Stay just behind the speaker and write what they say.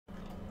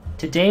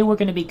Today we're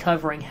going to be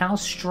covering how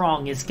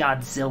strong is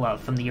Godzilla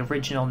from the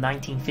original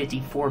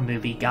 1954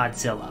 movie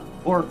Godzilla,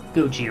 or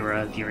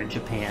Gojira if you're in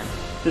Japan.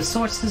 The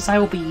sources I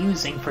will be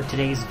using for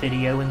today's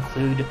video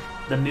include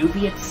the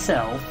movie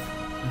itself,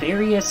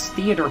 various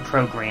theater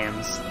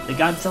programs, the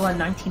Godzilla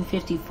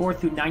 1954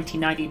 through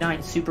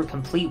 1999 Super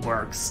Complete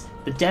Works,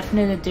 the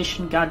Definite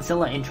Edition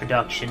Godzilla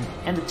Introduction,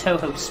 and the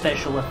Toho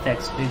Special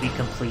Effects Movie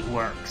Complete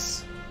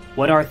Works.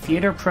 What are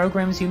theater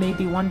programs, you may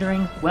be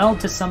wondering? Well,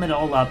 to sum it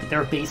all up,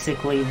 they're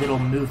basically little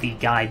movie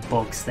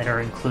guidebooks that are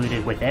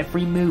included with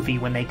every movie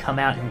when they come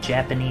out in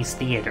Japanese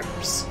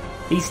theaters.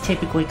 These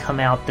typically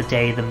come out the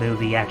day the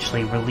movie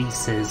actually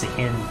releases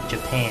in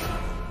Japan.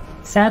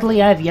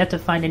 Sadly, I have yet to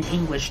find an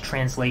English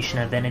translation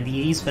of any of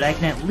these, but I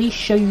can at least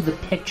show you the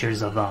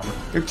pictures of them.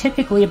 They're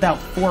typically about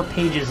 4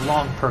 pages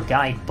long per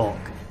guidebook,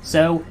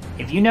 so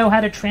if you know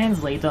how to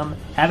translate them,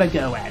 have a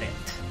go at it.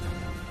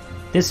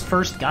 This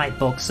first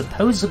guidebook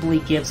supposedly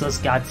gives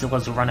us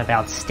Godzilla's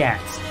runabout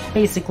stats,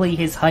 basically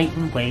his height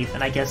and weight,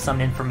 and I guess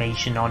some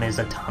information on his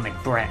atomic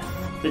breath.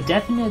 The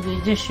Definite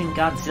Edition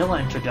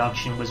Godzilla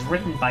introduction was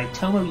written by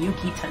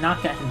Tomoyuki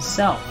Tanaka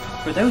himself.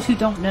 For those who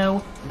don't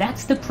know,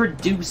 that's the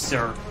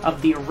producer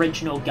of the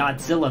original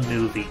Godzilla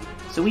movie,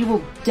 so we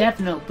will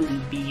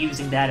definitely be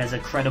using that as a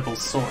credible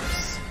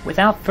source.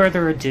 Without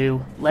further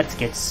ado, let's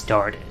get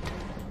started.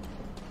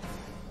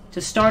 To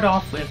start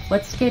off with,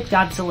 let's get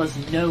Godzilla's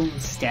known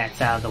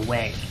stats out of the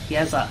way. He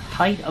has a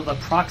height of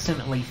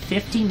approximately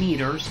 50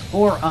 meters,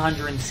 or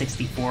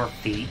 164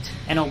 feet,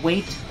 and a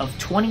weight of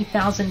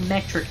 20,000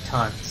 metric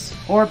tons,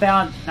 or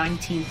about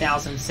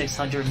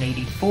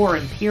 19,684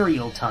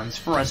 imperial tons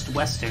for us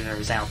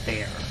Westerners out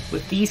there.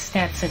 With these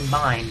stats in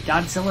mind,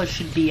 Godzilla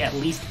should be at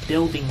least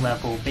building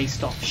level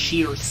based off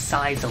sheer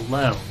size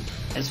alone,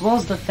 as well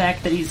as the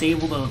fact that he's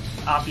able to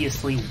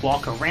obviously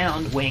walk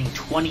around weighing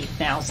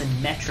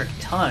 20,000 metric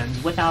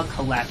tons without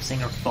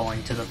collapsing or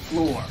falling to the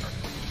floor.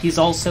 He's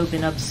also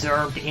been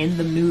observed in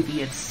the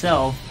movie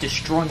itself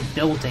destroying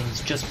buildings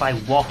just by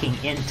walking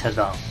into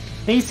them,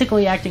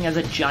 basically acting as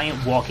a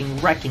giant walking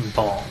wrecking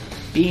ball.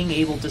 Being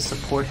able to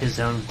support his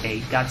own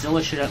weight,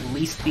 Godzilla should at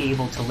least be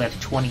able to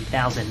lift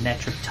 20,000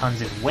 metric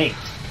tons in weight.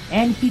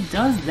 And he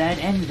does that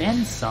and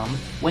then some,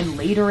 when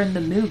later in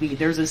the movie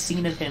there's a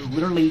scene of him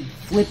literally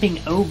flipping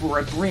over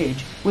a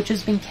bridge, which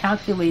has been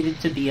calculated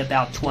to be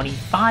about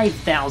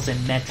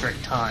 25,000 metric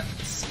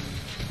tons.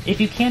 If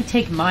you can't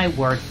take my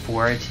word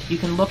for it, you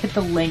can look at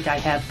the link I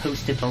have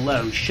posted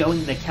below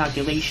showing the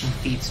calculation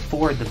feats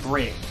for the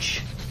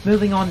bridge.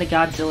 Moving on to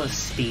Godzilla's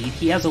speed,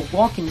 he has a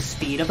walking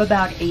speed of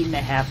about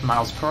 8.5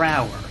 miles per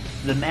hour.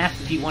 The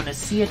math, if you want to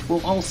see it,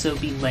 will also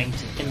be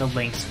linked in the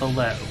links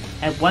below.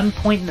 At one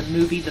point in the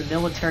movie, the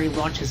military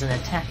launches an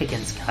attack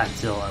against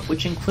Godzilla,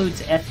 which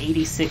includes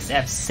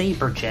F-86F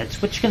Saber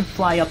jets, which can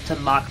fly up to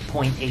Mach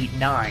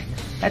 0.89.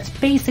 That's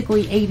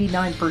basically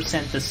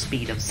 89% the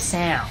speed of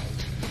sound.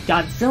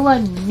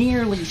 Godzilla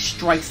nearly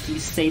strikes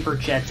these Saber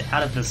jets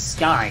out of the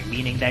sky,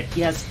 meaning that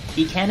yes,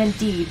 he can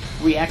indeed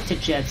react to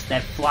jets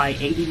that fly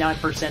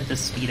 89% the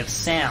speed of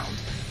sound.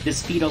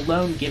 This feat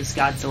alone gives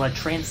Godzilla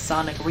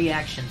transonic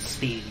reaction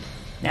speed.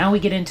 Now we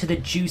get into the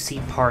juicy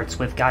parts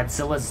with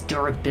Godzilla's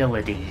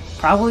durability.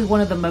 Probably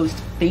one of the most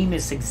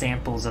famous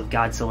examples of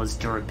Godzilla's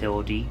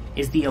durability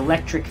is the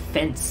electric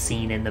fence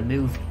scene in the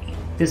movie.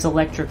 This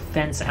electric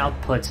fence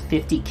outputs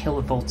 50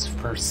 kilovolts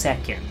per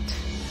second.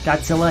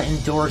 Godzilla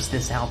endures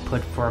this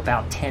output for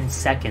about 10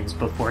 seconds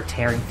before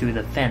tearing through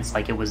the fence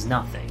like it was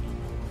nothing.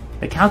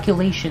 The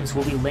calculations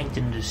will be linked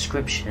in the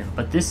description,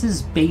 but this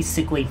is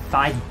basically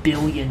 5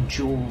 billion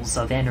joules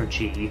of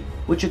energy,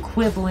 which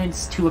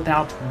equivalents to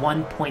about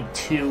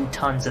 1.2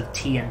 tons of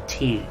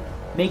TNT,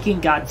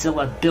 making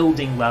Godzilla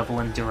building level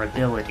in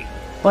durability.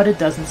 But it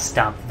doesn't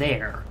stop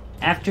there.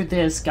 After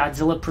this,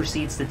 Godzilla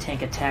proceeds to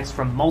tank attacks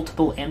from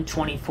multiple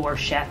M24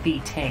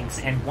 Shafi tanks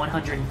and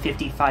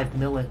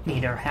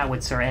 155mm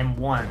howitzer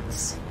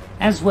M1s,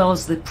 as well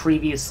as the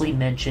previously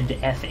mentioned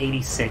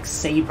F-86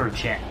 Saber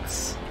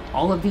jets.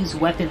 All of these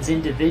weapons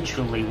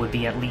individually would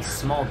be at least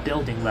small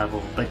building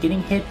level, but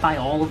getting hit by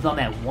all of them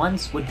at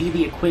once would be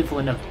the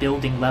equivalent of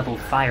building level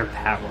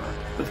firepower,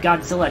 with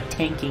Godzilla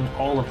tanking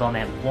all of them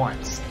at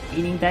once,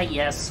 meaning that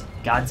yes,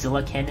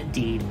 Godzilla can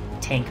indeed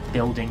tank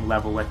building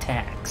level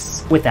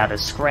attacks without a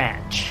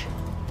scratch.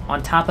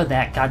 On top of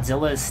that,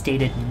 Godzilla is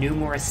stated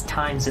numerous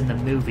times in the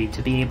movie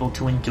to be able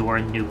to endure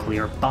a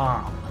nuclear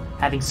bomb,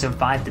 having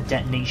survived the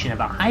detonation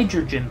of a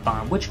hydrogen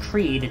bomb which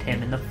created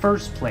him in the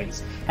first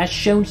place, as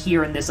shown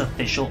here in this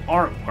official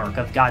artwork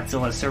of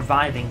Godzilla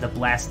surviving the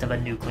blast of a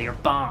nuclear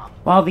bomb,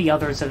 while the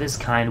others of his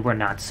kind were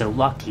not so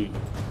lucky.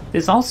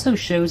 This also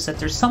shows that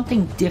there's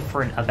something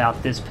different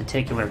about this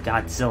particular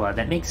Godzilla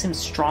that makes him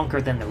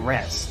stronger than the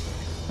rest.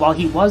 While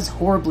he was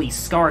horribly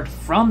scarred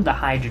from the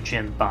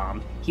hydrogen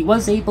bomb, he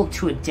was able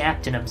to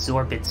adapt and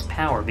absorb its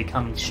power,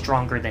 becoming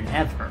stronger than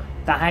ever.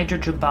 the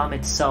hydrogen bomb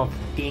itself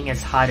being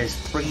as hot as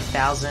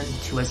 3,000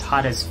 to as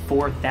hot as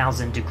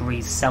 4,000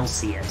 degrees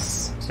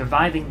Celsius.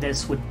 Surviving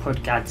this would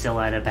put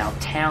Godzilla at about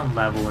town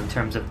level in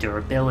terms of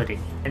durability,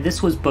 and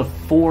this was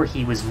before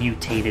he was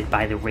mutated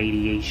by the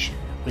radiation,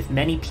 with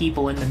many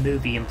people in the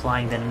movie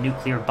implying that a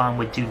nuclear bomb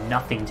would do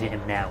nothing to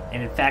him now,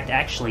 and in fact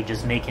actually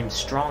just make him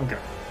stronger.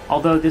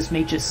 Although this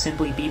may just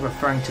simply be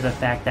referring to the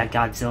fact that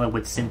Godzilla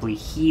would simply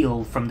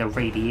heal from the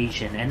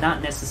radiation, and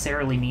not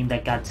necessarily mean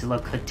that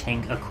Godzilla could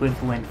tank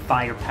equivalent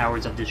fire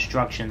powers of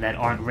destruction that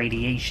aren't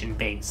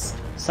radiation-based,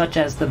 such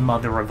as the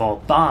mother of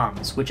all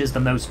bombs, which is the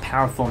most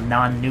powerful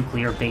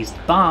non-nuclear based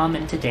bomb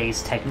in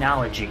today's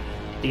technology.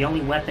 The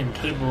only weapon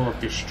capable of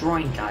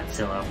destroying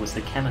Godzilla was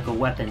the chemical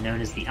weapon known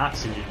as the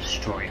Oxygen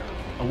Destroyer,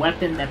 a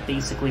weapon that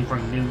basically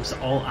removes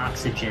all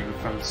oxygen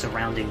from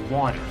surrounding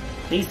water,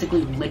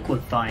 basically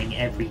liquefying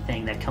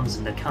everything that comes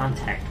into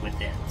contact with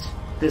it.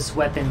 This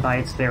weapon by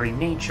its very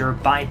nature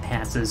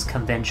bypasses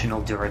conventional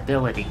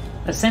durability,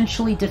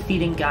 essentially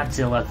defeating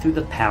Godzilla through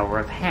the power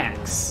of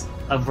hacks,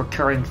 a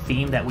recurring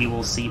theme that we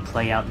will see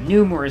play out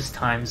numerous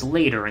times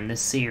later in the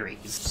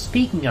series.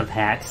 Speaking of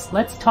hacks,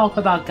 let's talk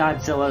about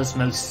Godzilla's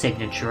most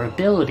signature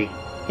ability,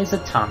 his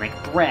atomic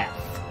breath.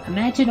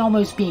 Imagine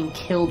almost being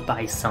killed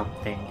by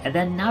something, and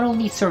then not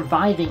only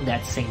surviving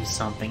that same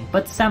something,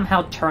 but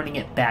somehow turning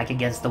it back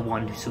against the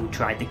one who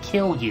tried to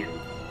kill you.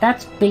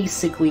 That's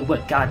basically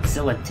what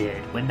Godzilla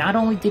did, when not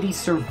only did he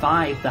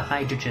survive the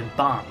hydrogen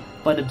bomb,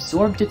 but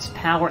absorbed its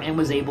power and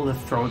was able to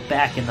throw it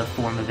back in the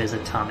form of his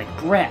atomic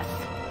breath.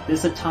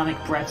 This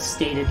atomic breath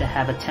stated to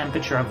have a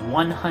temperature of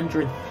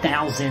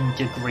 100,000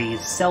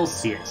 degrees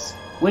Celsius,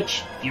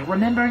 which, if you're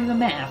remembering the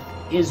math,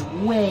 is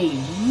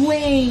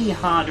way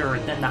hotter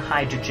than the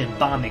hydrogen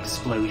bomb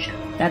explosion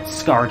that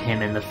scarred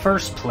him in the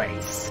first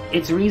place.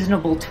 It's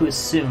reasonable to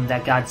assume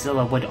that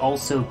Godzilla would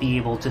also be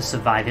able to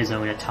survive his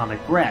own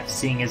atomic breath,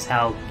 seeing as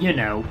how,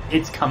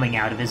 it's coming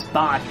out of his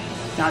body.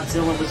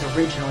 Godzilla was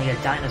originally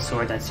a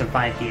dinosaur that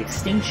survived the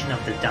extinction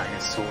of the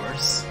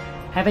dinosaurs,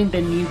 having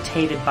been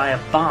mutated by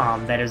a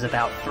bomb that is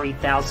about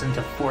 3,000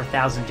 to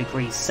 4,000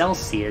 degrees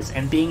Celsius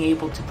and being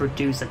able to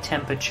produce a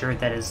temperature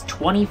that is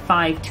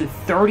 25 to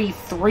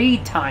 33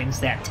 times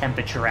that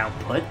temperature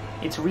output,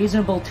 it's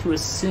reasonable to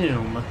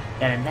assume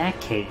that in that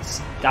case,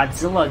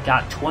 Godzilla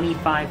got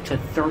 25 to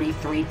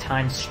 33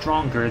 times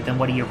stronger than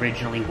what he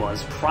originally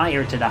was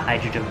prior to the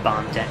hydrogen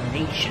bomb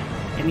detonation.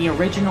 In the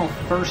original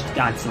first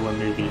Godzilla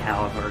movie,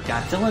 however,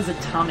 Godzilla's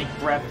atomic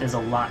breath is a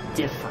lot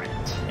different.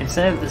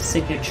 Instead of the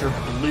signature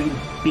blue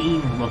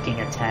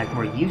beam-looking attack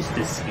we're used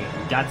to seeing,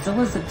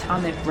 Godzilla's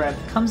atomic breath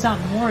comes out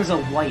more as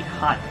a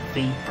white-hot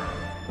vapor.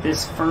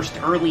 This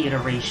first early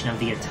iteration of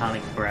the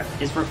atomic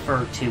breath is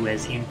referred to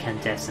as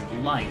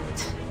incandescent light.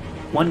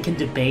 One can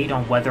debate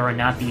on whether or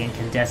not the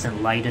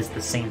incandescent light is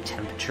the same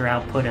temperature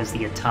output as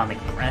the atomic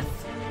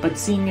breath, but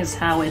seeing as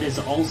how it has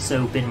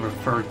also been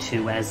referred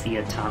to as the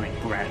atomic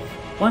breath,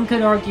 one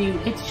could argue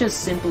it's just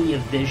simply a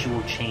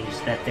visual change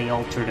that they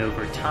altered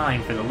over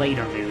time for the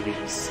later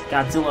movies.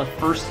 Godzilla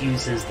first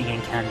uses the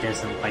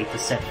incandescent light to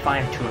set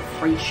fire to a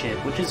freight ship,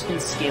 which has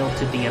been scaled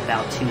to be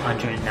about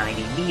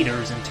 290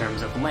 meters in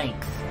terms of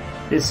length.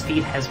 This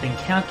feat has been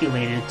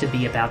calculated to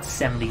be about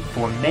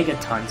 74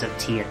 megatons of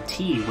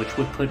TNT, which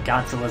would put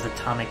Godzilla's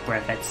atomic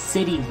breath at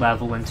city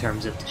level in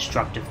terms of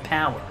destructive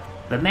power.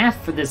 The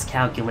math for this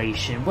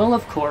calculation will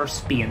of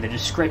course be in the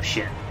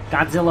description.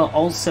 Godzilla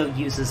also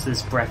uses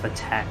this breath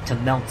attack to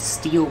melt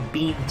steel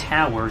beam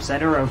towers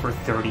that are over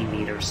 30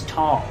 meters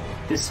tall.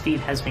 This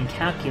feat has been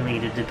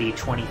calculated to be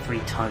 23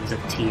 tons of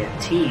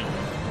TNT.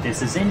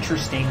 This is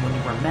interesting when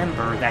you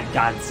remember that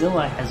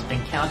Godzilla has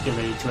been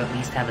calculated to at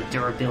least have a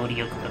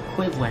durability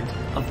equivalent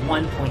of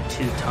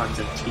 1.2 tons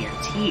of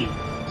TNT,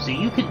 so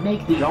you could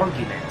make the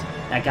argument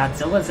that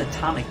Godzilla's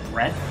atomic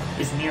breath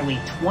is nearly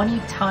 20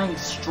 times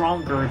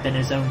stronger than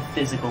his own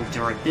physical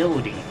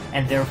durability,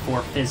 and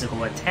therefore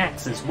physical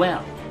attacks as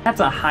well. That's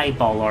a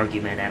highball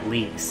argument at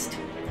least.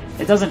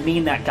 It doesn't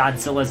mean that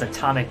Godzilla's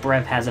atomic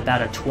breath has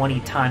about a 20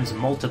 times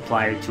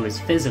multiplier to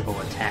his physical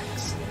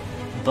attacks,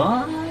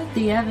 but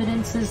the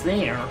evidence is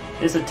there.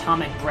 This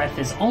atomic breath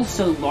is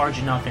also large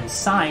enough in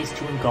size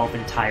to engulf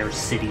entire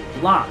city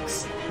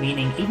blocks,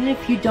 meaning even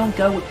if you don't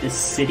go with the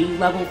city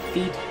level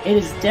feat, it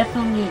is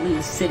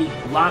definitely city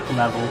block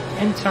level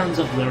in terms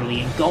of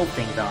literally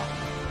engulfing them.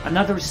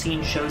 Another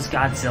scene shows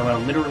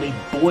Godzilla literally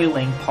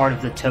boiling part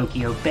of the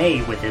Tokyo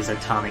Bay with his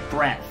atomic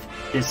breath.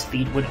 This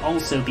feat would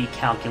also be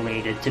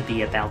calculated to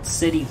be about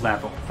city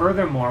level.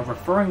 Furthermore,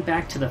 referring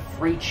back to the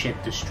freight ship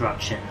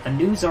destruction, a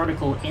news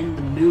article in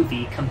the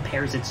movie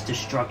compares its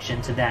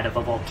destruction to that of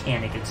a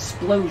volcanic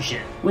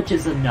explosion, which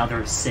is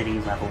another city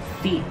level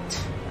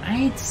feat.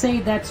 I'd say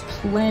that's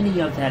plenty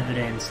of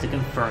evidence to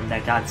confirm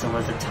that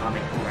Godzilla's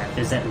atomic breath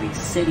is at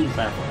least city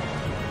level.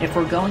 If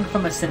we're going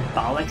from a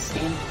symbolic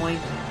standpoint,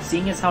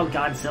 seeing as how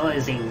Godzilla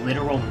is a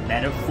literal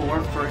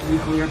metaphor for a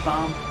nuclear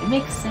bomb, it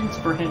makes sense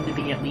for him to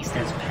be at least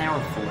as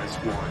powerful as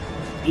one.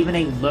 Even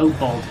a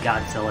low-balled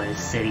Godzilla is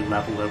city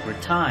level over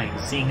time,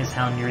 seeing as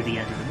how near the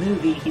end of the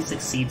movie he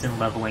succeeds in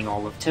leveling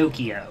all of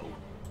Tokyo.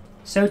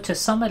 So to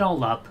sum it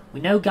all up,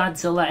 we know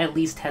Godzilla at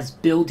least has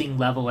building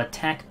level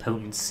attack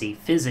potency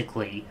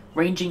physically,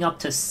 ranging up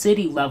to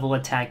city level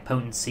attack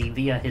potency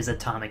via his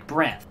atomic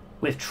breath,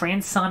 with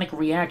transonic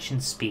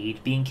reaction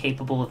speed being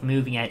capable of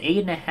moving at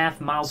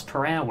 8.5 miles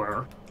per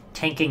hour,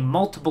 tanking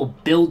multiple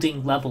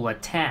building level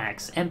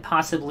attacks, and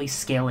possibly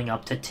scaling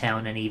up to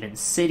town and even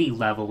city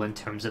level in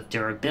terms of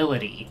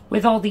durability.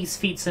 With all these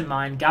feats in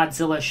mind,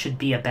 Godzilla should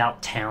be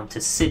about town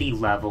to city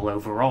level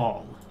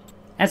overall.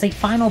 As a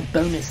final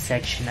bonus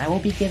section, I will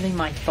be giving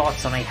my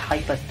thoughts on a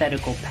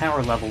hypothetical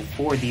power level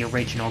for the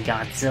original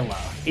Godzilla.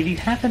 If you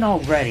haven't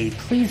already,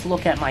 please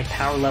look at my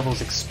power levels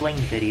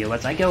explained video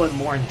as I go in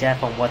more in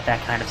depth on what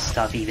that kind of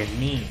stuff even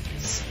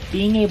means.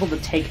 Being able to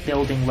take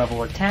building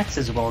level attacks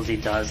as well as he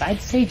does,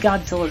 I'd say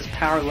Godzilla's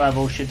power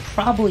level should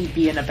probably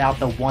be in about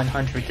the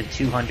 100 to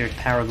 200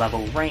 power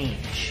level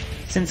range,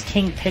 since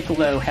King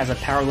Piccolo has a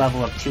power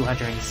level of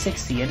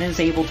 260 and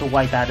is able to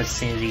wipe out a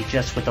city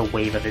just with a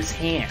wave of his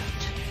hand.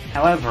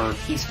 However,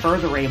 he's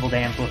further able to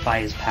amplify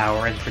his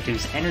power and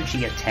produce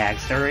energy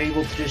attacks that are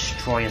able to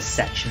destroy a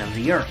section of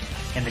the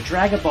Earth. In the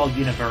Dragon Ball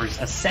universe,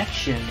 a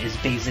section is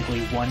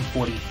basically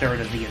 1/43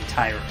 of the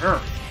entire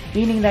Earth,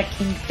 meaning that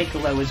King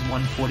Piccolo is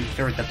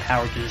 1/43 the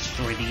power to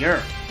destroy the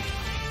Earth.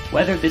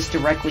 Whether this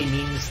directly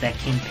means that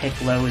King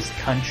Piccolo is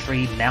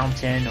country,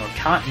 mountain, or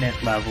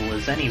continent level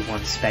is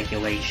anyone's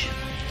speculation.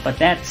 But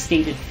that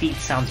stated feat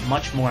sounds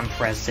much more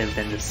impressive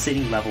than the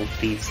city level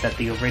feats that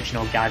the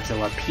original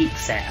Godzilla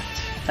peaks at.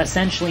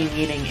 Essentially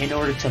meaning in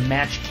order to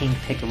match King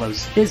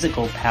Piccolo's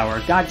physical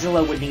power,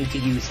 Godzilla would need to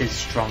use his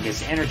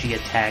strongest energy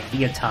attack,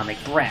 the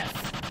atomic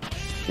breath.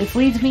 This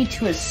leads me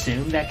to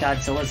assume that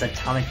Godzilla's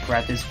atomic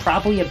breath is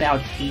probably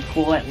about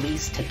equal at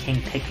least to King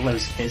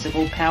Piccolo's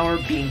physical power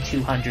being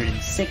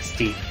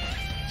 260.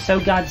 So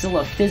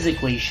Godzilla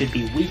physically should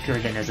be weaker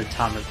than his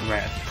atomic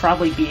breath,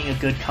 probably being a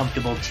good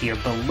comfortable tier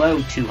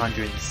below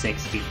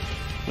 260.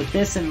 With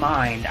this in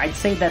mind, I'd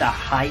say that a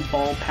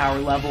high-ball power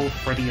level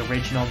for the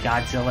original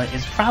Godzilla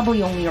is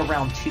probably only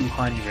around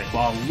 200,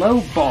 while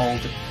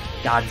low-balled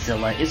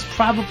Godzilla is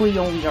probably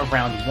only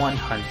around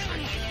 100.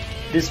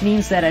 This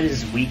means that at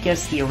his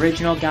weakest, the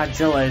original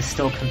Godzilla is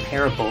still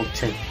comparable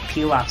to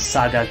Pilaf's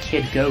Saga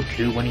Kid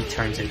Goku when he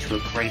turns into a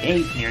Great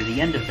Ape near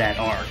the end of that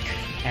arc.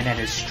 And at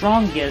his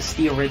strongest,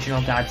 the original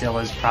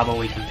Godzilla is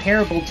probably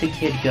comparable to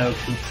Kid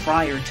Goku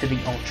prior to the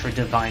Ultra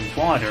Divine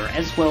Water,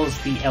 as well as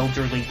the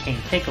elderly King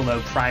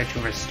Piccolo prior to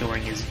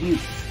restoring his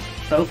youth.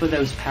 Both of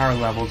those power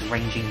levels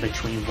ranging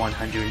between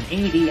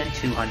 180 and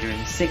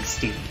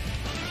 260.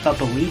 But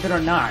believe it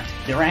or not,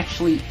 there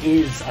actually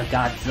is a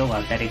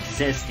Godzilla that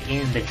exists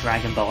in the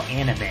Dragon Ball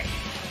anime.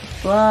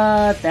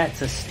 But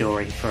that's a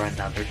story for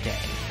another day.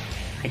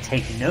 I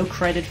take no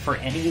credit for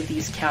any of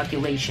these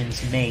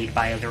calculations made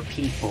by other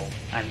people.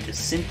 I'm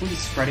just simply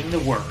spreading the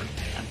word.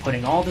 I'm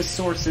putting all the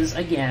sources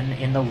again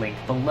in the link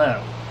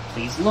below.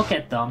 Please look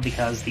at them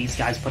because these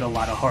guys put a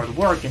lot of hard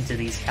work into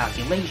these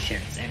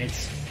calculations, and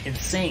it's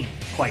insane,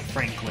 quite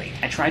frankly.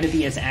 I try to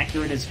be as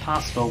accurate as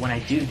possible when I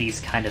do these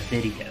kind of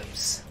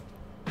videos.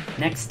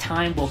 Next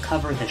time we'll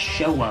cover the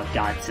Showa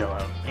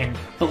Godzilla, and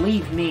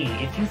believe me,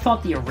 if you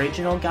thought the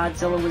original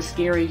Godzilla was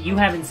scary, you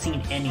haven't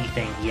seen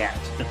anything yet.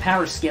 The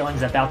power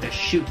scaling's about to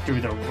shoot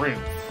through the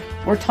roof.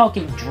 We're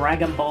talking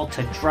Dragon Ball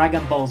to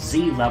Dragon Ball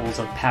Z levels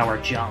of power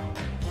jump.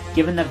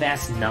 Given the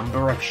vast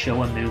number of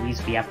Showa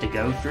movies we have to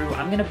go through,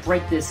 I'm gonna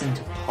break this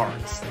into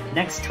parts.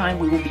 Next time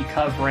we will be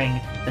covering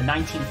the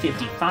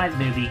 1955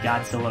 movie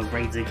Godzilla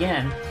Raids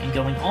Again, and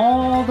going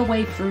all the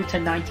way through to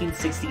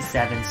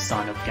 1967's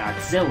Son of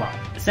Godzilla,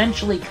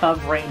 essentially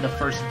covering the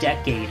first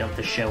decade of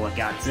the Showa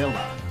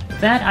Godzilla. With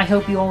that, I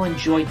hope you all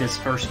enjoyed this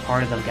first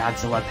part of the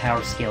Godzilla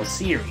Power Scale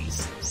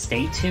series.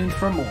 Stay tuned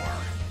for more.